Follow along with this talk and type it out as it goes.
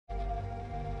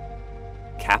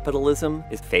Capitalism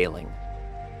is failing.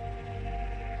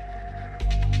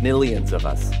 Millions of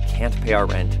us can't pay our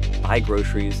rent, buy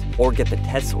groceries, or get the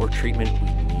tests or treatment we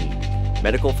need.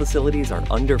 Medical facilities are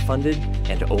underfunded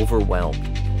and overwhelmed.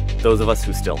 Those of us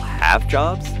who still have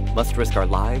jobs must risk our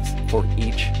lives for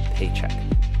each paycheck.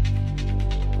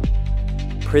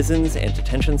 Prisons and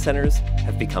detention centers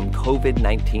have become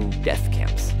COVID-19 death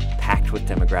camps, packed with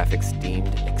demographics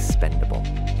deemed expendable.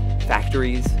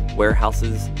 Factories,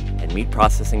 warehouses, and meat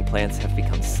processing plants have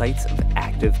become sites of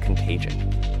active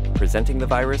contagion, presenting the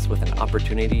virus with an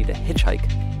opportunity to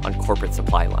hitchhike on corporate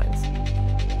supply lines.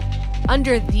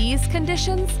 Under these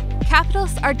conditions,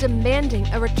 capitalists are demanding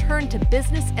a return to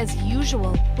business as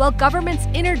usual, while governments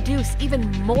introduce even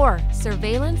more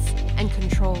surveillance and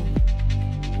control.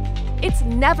 It's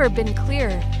never been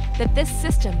clearer that this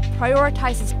system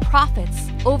prioritizes profits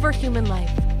over human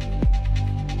life.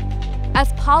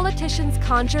 As politicians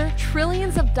conjure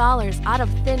trillions of dollars out of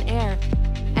thin air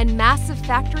and massive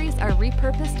factories are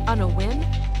repurposed on a whim,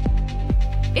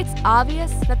 it's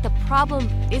obvious that the problem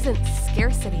isn't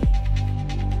scarcity,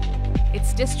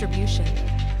 it's distribution.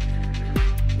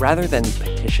 Rather than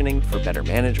petitioning for better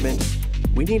management,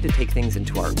 we need to take things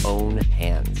into our own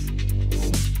hands.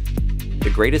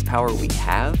 The greatest power we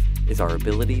have is our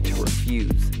ability to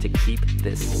refuse to keep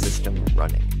this system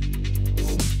running.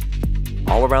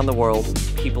 All around the world,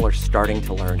 people are starting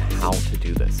to learn how to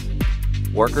do this.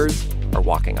 Workers are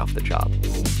walking off the job.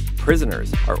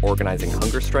 Prisoners are organizing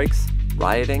hunger strikes,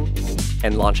 rioting,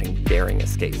 and launching daring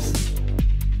escapes.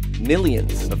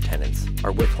 Millions of tenants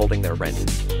are withholding their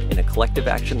rent in a collective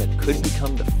action that could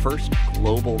become the first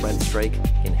global rent strike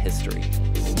in history.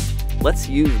 Let's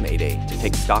use May Day to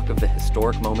take stock of the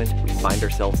historic moment we find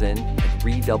ourselves in and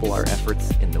redouble our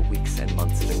efforts in the weeks and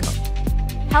months to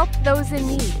come. Help those in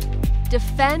need.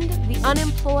 Defend the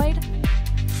unemployed,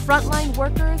 frontline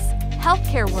workers,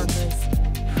 healthcare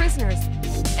workers, prisoners,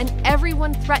 and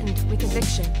everyone threatened with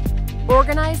eviction.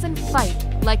 Organize and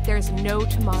fight like there's no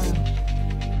tomorrow.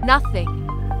 Nothing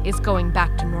is going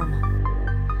back to normal.